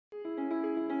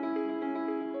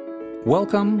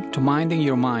Welcome to Minding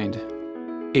Your Mind,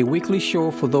 a weekly show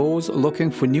for those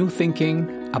looking for new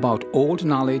thinking about old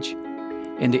knowledge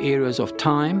in the areas of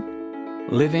time,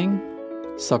 living,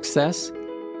 success,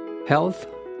 health,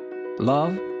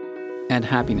 love, and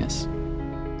happiness.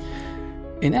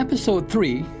 In episode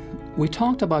 3, we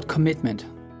talked about commitment,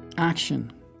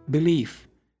 action, belief,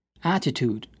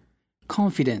 attitude,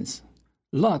 confidence,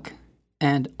 luck,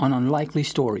 and an unlikely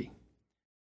story.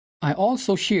 I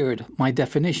also shared my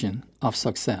definition of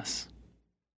success.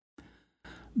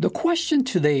 The question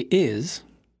today is,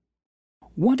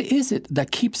 what is it that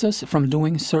keeps us from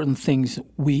doing certain things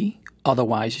we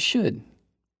otherwise should?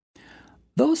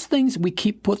 Those things we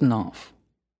keep putting off.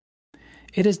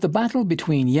 It is the battle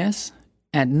between yes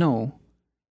and no,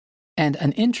 and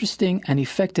an interesting and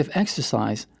effective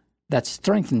exercise that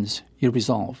strengthens your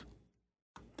resolve.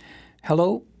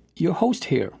 Hello, your host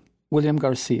here, William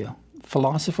Garcia,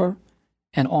 philosopher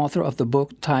and author of the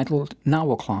book titled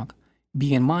Now O'Clock,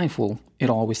 Being Mindful, It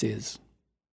Always Is.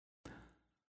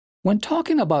 When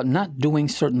talking about not doing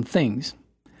certain things,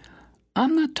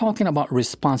 I'm not talking about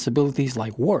responsibilities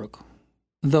like work,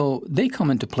 though they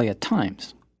come into play at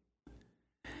times.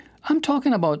 I'm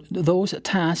talking about those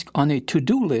tasks on a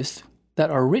to-do list that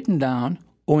are written down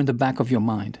or in the back of your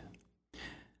mind.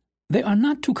 They are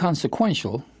not too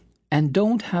consequential and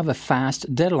don't have a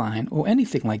fast deadline or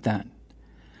anything like that.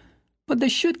 But they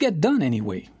should get done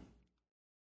anyway.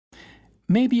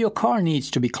 Maybe your car needs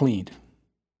to be cleaned,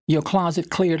 your closet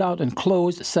cleared out and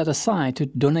clothes set aside to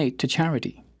donate to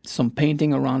charity, some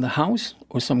painting around the house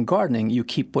or some gardening you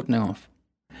keep putting off.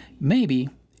 Maybe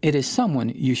it is someone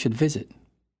you should visit.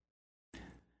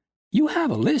 You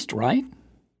have a list, right?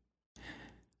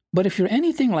 But if you're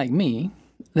anything like me,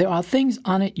 there are things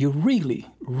on it you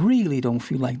really don't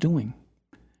feel like doing.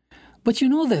 But you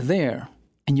know they're there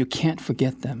and you can't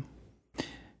forget them.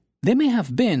 They may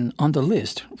have been on the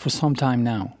list for some time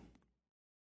now.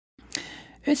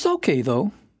 It's okay,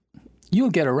 though. You'll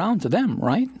get around to them,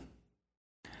 right?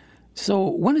 So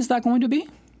when is that going to be?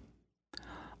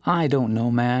 I don't know,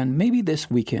 man. Maybe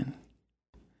this weekend.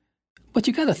 But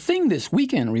you got a thing this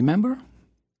weekend, remember?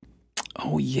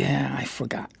 Oh, yeah, I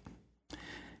forgot.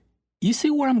 You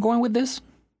see where I'm going with this?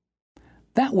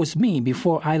 That was me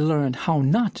before I learned how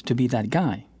not to be that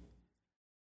guy.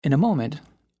 In a moment,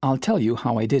 I'll tell you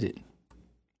how I did it.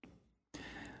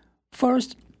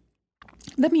 First,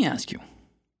 let me ask you,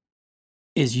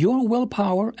 is your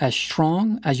willpower as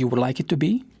strong as you would like it to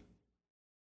be?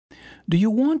 Do you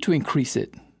want to increase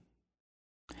it?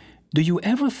 Do you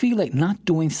ever feel like not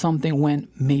doing something when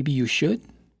maybe you should?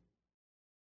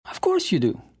 Of course you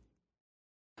do.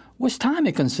 Was time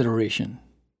a consideration?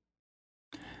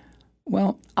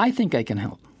 Well, I think I can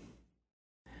help.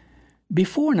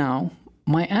 Before now,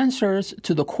 my answers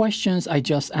to the questions I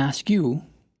just asked you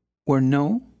were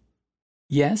no,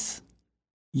 yes,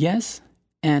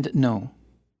 and no.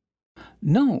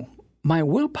 No, my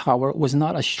willpower was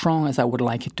not as strong as I would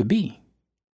like it to be.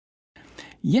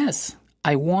 Yes,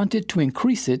 I wanted to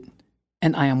increase it,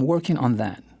 and I am working on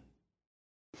that.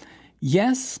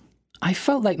 Yes, I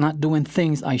felt like not doing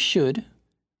things I should,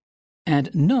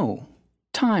 and no,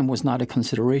 time was not a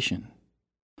consideration.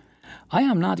 I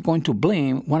am not going to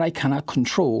blame what I cannot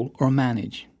control or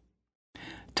manage.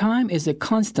 Time is a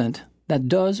constant that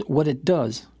does what it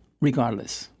does,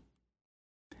 regardless.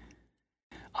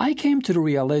 I came to the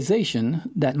realization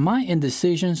that my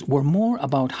indecisions were more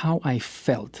about how I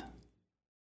felt.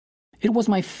 It was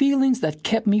my feelings that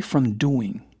kept me from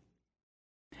doing.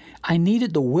 I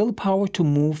needed the willpower to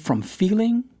move from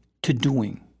feeling to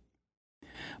doing.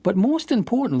 But most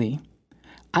importantly,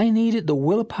 I needed the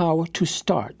willpower to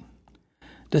start,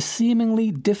 the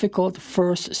seemingly difficult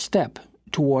first step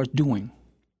toward doing.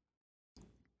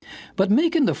 But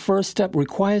making the first step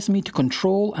requires me to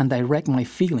control and direct my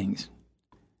feelings.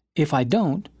 If I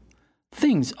don't,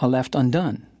 things are left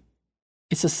undone.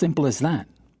 It's as simple as that.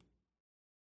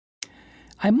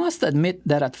 I must admit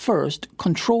that at first,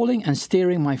 controlling and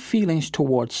steering my feelings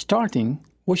toward starting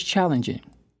was challenging.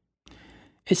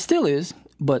 It still is,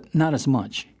 but not as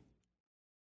much.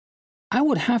 I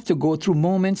would have to go through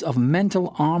moments of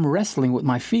mental arm wrestling with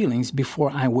my feelings before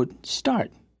I would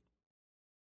start.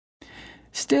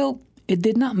 Still, it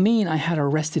did not mean I had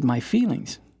arrested my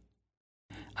feelings.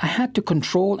 I had to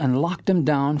control and lock them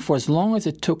down for as long as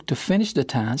it took to finish the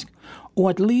task, or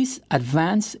at least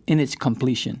advance in its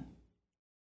completion.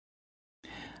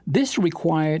 This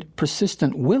required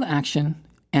persistent will action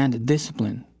and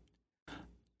discipline.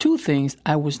 Two things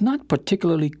I was not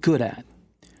particularly good at.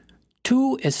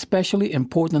 Two especially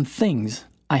important things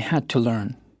I had to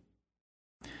learn.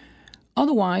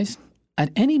 Otherwise,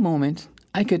 at any moment,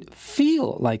 I could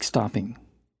feel like stopping.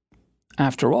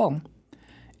 After all,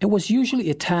 it was usually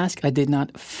a task I did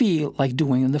not feel like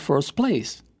doing in the first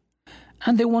place,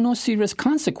 and there were no serious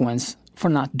consequences for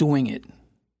not doing it.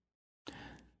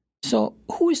 So,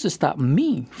 who is to stop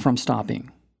me from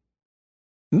stopping?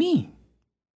 Me.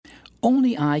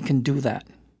 Only I can do that.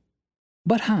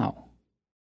 But how?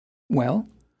 Well,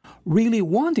 really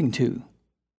wanting to.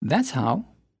 That's how.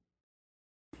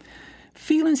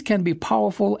 Feelings can be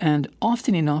powerful and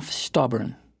often enough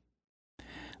stubborn.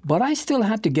 But I still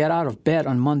had to get out of bed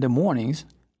on Monday mornings,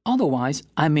 otherwise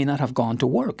I may not have gone to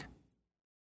work.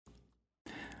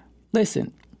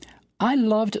 Listen, I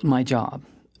loved my job,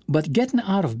 but getting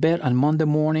out of bed on Monday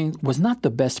morning was not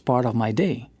the best part of my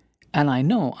day, and I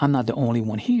know I'm not the only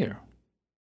one here.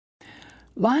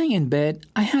 Lying in bed,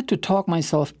 I had to talk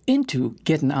myself into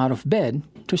getting out of bed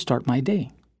to start my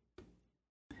day.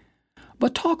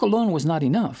 But talk alone was not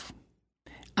enough.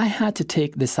 I had to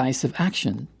take decisive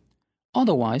action.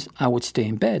 Otherwise, I would stay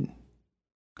in bed.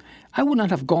 I would not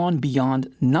have gone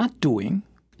beyond not doing,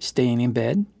 staying in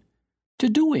bed, to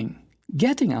doing,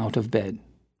 getting out of bed.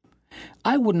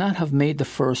 I would not have made the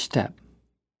first step.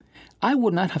 I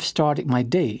would not have started my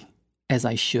day as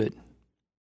I should.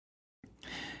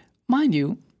 Mind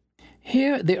you,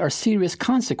 here there are serious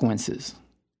consequences,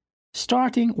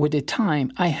 starting with the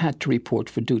time I had to report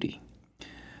for duty.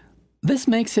 This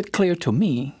makes it clear to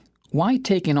me why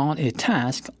taking on a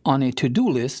task on a to-do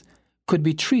list could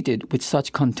be treated with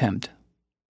such contempt.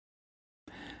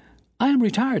 I am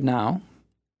retired now,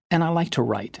 and I like to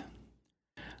write.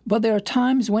 But there are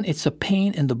times when it's a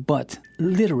pain in the butt,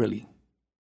 literally.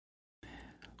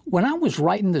 When I was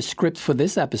writing the script for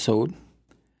this episode,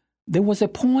 there was a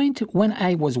point when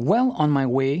I was well on my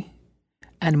way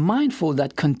and mindful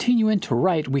that continuing to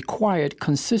write required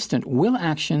consistent will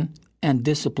action and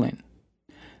discipline.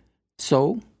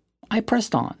 So, I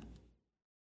pressed on.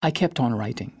 I kept on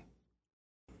writing.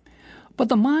 But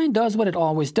the mind does what it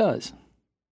always does.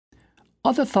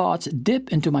 Other thoughts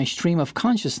dip into my stream of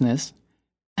consciousness,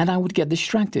 and I would get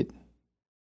distracted.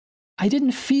 I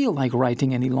didn't feel like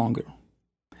writing any longer.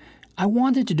 I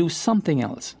wanted to do something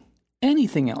else,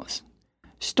 anything else,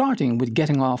 starting with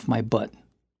getting off my butt.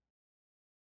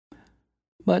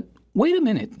 But wait a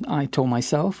minute, I told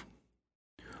myself.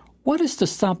 What is to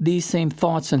stop these same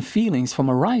thoughts and feelings from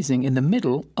arising in the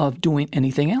middle of doing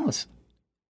anything else?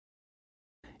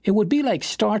 It would be like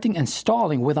starting and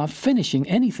stalling without finishing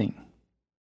anything.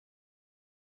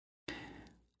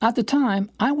 At the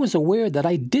time, I was aware that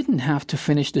I didn't have to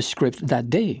finish the script that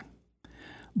day,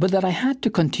 but that I had to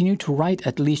continue to write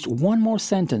at least one more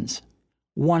sentence,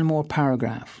 one more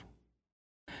paragraph.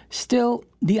 Still,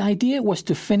 the idea was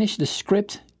to finish the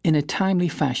script in a timely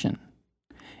fashion,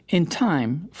 in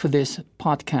time for this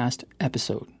podcast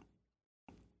episode.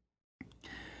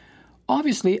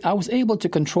 Obviously, I was able to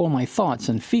control my thoughts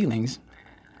and feelings,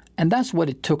 and that's what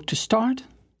it took to start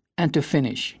and to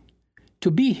finish,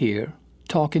 to be here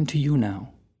talking to you now.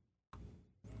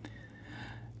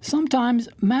 Sometimes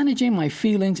managing my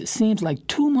feelings seems like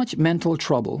too much mental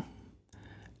trouble,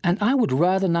 and I would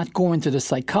rather not go into the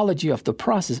psychology of the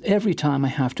process every time I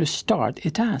have to start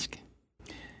a task.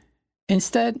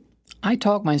 Instead, I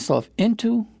talk myself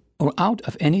into or out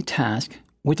of any task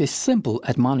with a simple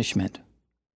admonishment.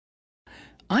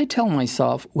 I tell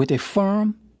myself with a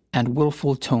firm and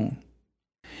willful tone,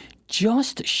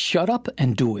 just shut up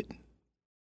and do it.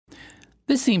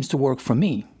 This seems to work for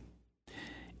me.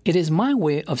 It is my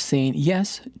way of saying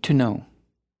yes to no.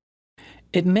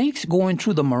 It makes going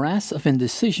through the morass of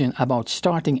indecision about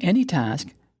starting any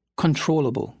task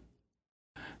controllable.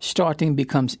 Starting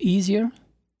becomes easier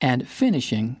and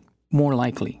finishing more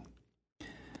likely.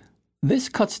 This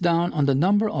cuts down on the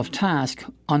number of tasks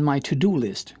on my to-do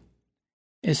list,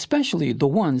 especially the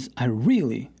ones I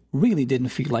really didn't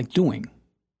feel like doing.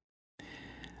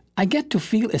 I get to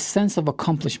feel a sense of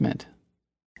accomplishment.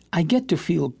 I get to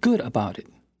feel good about it.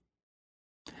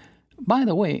 By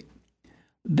the way,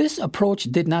 this approach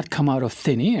did not come out of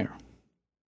thin air.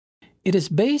 It is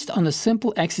based on a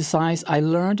simple exercise I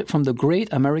learned from the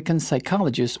great American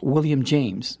psychologist William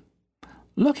James.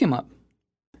 Look him up.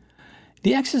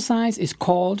 The exercise is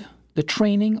called the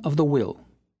training of the will.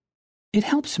 It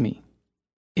helps me.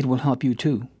 It will help you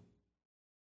too.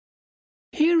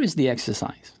 Here is the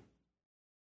exercise.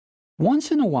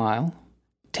 Once in a while,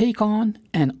 take on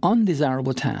an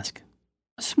undesirable task,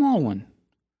 a small one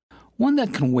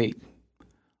that can wait,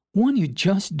 one you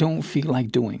just don't feel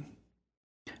like doing.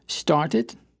 Start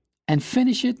it and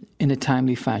finish it in a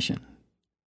timely fashion.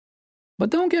 But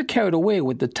don't get carried away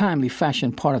with the timely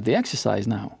fashion part of the exercise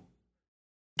now.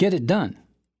 Get it done.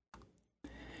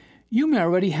 You may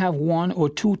already have 1 or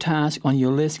 2 tasks on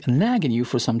your list nagging you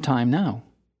for some time now.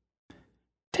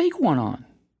 Take one on.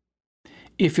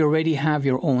 If you already have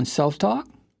your own self-talk,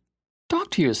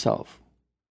 talk to yourself.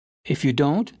 If you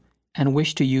don't and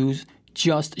wish to use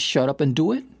just shut up and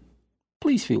do it,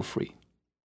 please feel free.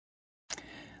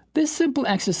 This simple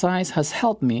exercise has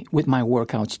helped me with my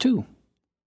workouts too.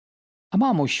 I'm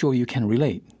almost sure you can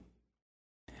relate.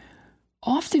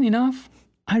 Often enough,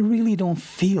 I really don't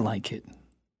feel like it.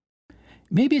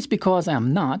 Maybe it's because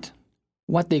I'm not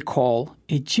what they call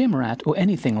a gym rat or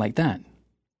anything like that.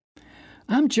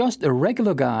 I'm just a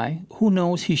regular guy who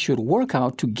knows he should work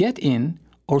out to get in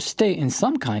or stay in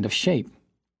some kind of shape.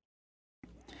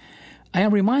 I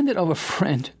am reminded of a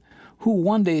friend who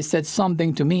one day said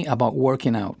something to me about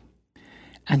working out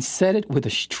and said it with a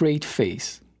straight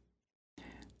face.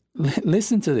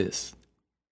 Listen to this.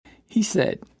 He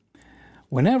said,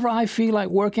 "Whenever I feel like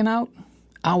working out,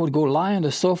 I would go lie on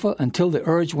the sofa until the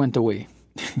urge went away."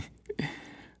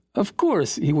 Of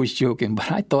course, he was joking,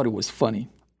 but I thought it was funny.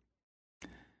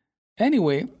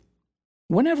 Anyway,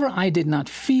 whenever I did not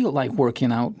feel like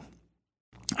working out,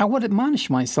 I would admonish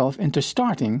myself into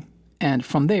starting, and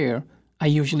from there, I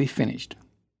usually finished.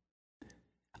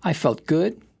 I felt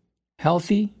good,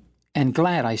 healthy, and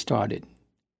glad I started.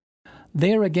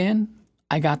 There again,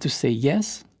 I got to say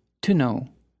yes to no,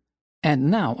 and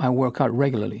now I work out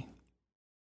regularly.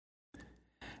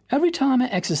 Every time I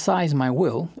exercise my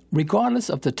will, regardless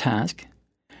of the task,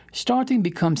 starting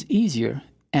becomes easier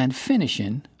and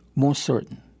finishing more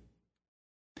certain.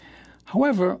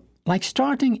 However, like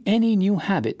starting any new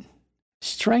habit,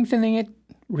 strengthening it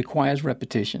requires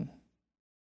repetition.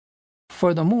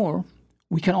 Furthermore,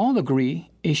 we can all agree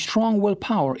a strong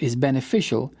willpower is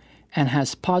beneficial and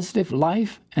has positive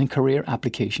life and career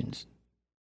applications.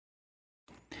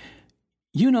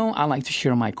 You know I like to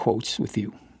share my quotes with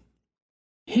you.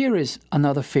 Here is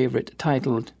another favorite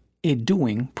titled A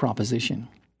Doing Proposition.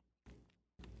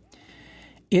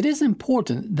 It is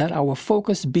important that our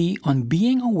focus be on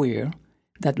being aware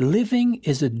that living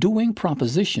is a doing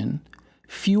proposition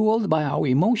fueled by our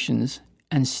emotions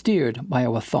and steered by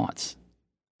our thoughts.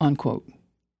 Unquote.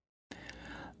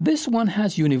 This one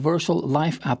has universal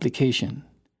life application,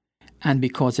 and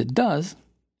because it does,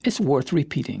 it's worth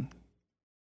repeating.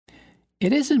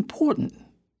 It is important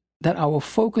that our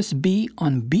focus be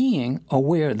on being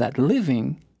aware that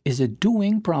living is a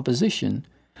doing proposition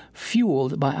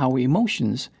fueled by our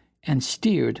emotions and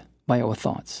steered by our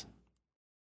thoughts.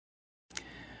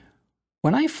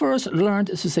 When I first learned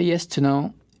to say yes to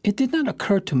no, it did not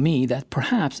occur to me that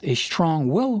perhaps a strong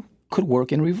will could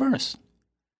work in reverse.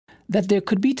 That there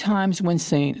could be times when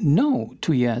saying no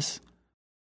to yes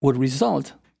would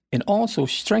result in also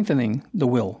strengthening the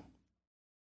will.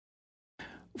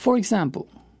 For example,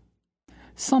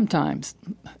 sometimes,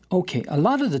 a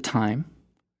lot of the time,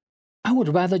 I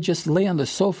would rather just lay on the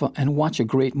sofa and watch a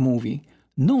great movie,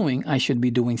 knowing I should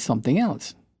be doing something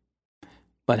else.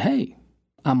 But hey,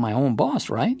 I'm my own boss,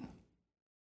 right?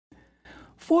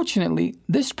 Fortunately,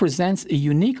 this presents a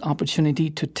unique opportunity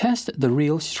to test the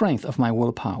real strength of my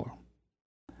willpower.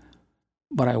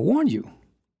 But I warn you,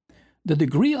 the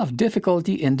degree of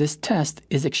difficulty in this test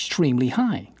is extremely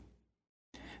high.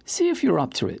 See if you're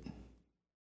up to it.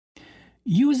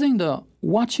 Using the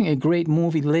watching a great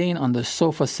movie laying on the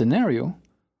sofa scenario,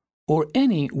 or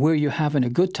any where you're having a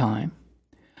good time,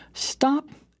 stop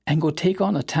and go take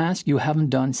on a task you haven't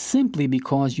done simply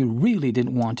because you really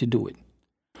didn't want to do it,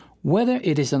 whether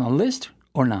it is on a list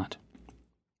or not.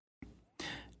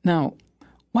 Now,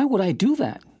 why would I do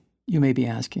that? You may be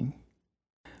asking.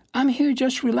 I'm here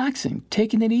just relaxing,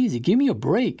 taking it easy. Give me a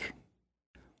break.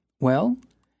 Well,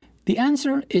 the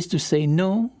answer is to say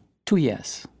no to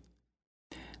yes.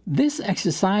 This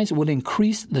exercise will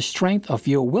increase the strength of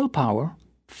your willpower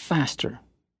faster.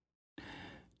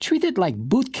 Treat it like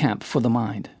boot camp for the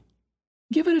mind.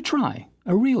 Give it a try,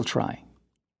 a real try.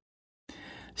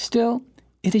 Still,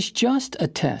 it is just a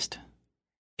test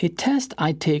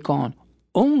I take on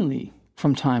only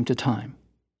from time to time.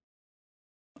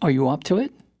 Are you up to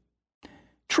it?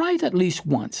 Try it at least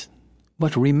once,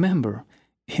 but remember,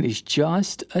 it is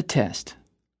just a test.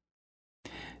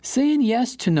 Saying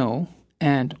yes to no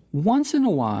and once in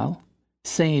a while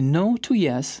saying no to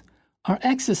yes are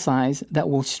exercises that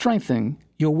will strengthen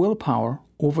your willpower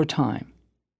over time.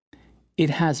 It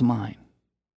has mine.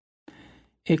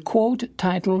 A quote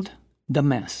titled, "The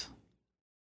Mess."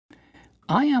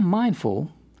 I am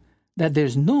mindful that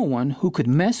there's no one who could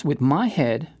mess with my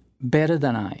head better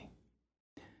than I.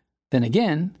 Then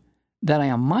again, that I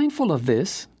am mindful of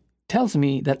this tells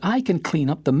me that I can clean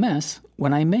up the mess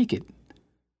when I make it.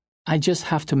 I just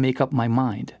have to make up my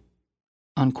mind.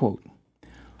 unquote.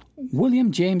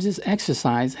 William James's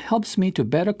exercise helps me to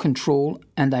better control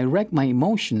and direct my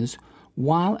emotions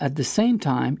while at the same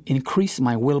time increase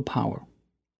my willpower.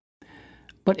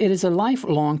 But it is a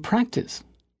lifelong practice.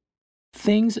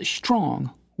 Things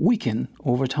strong weaken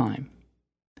over time.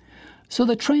 So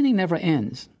the training never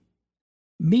ends.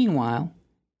 Meanwhile,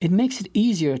 it makes it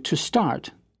easier to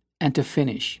start and to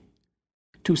finish,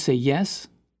 to say yes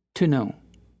to no.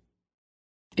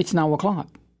 It's now o'clock.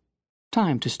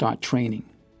 Time to start training.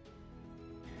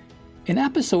 In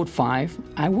episode 5,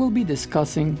 I will be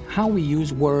discussing how we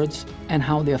use words and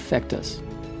how they affect us.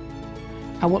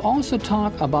 I will also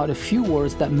talk about a few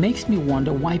words that makes me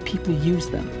wonder why people use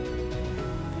them.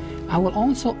 I will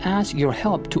also ask your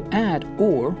help to add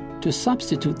or to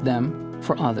substitute them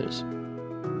for others.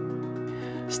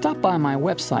 Stop by my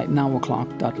website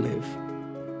nowoclock.live.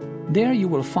 There you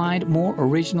will find more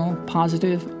original,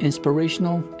 positive,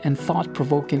 inspirational, and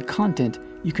thought-provoking content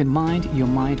you can mind your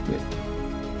mind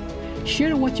with.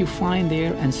 Share what you find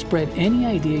there and spread any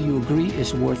idea you agree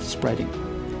is worth spreading.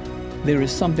 There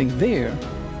is something there,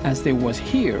 as there was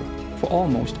here, for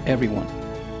almost everyone.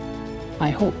 I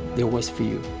hope there was for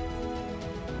you.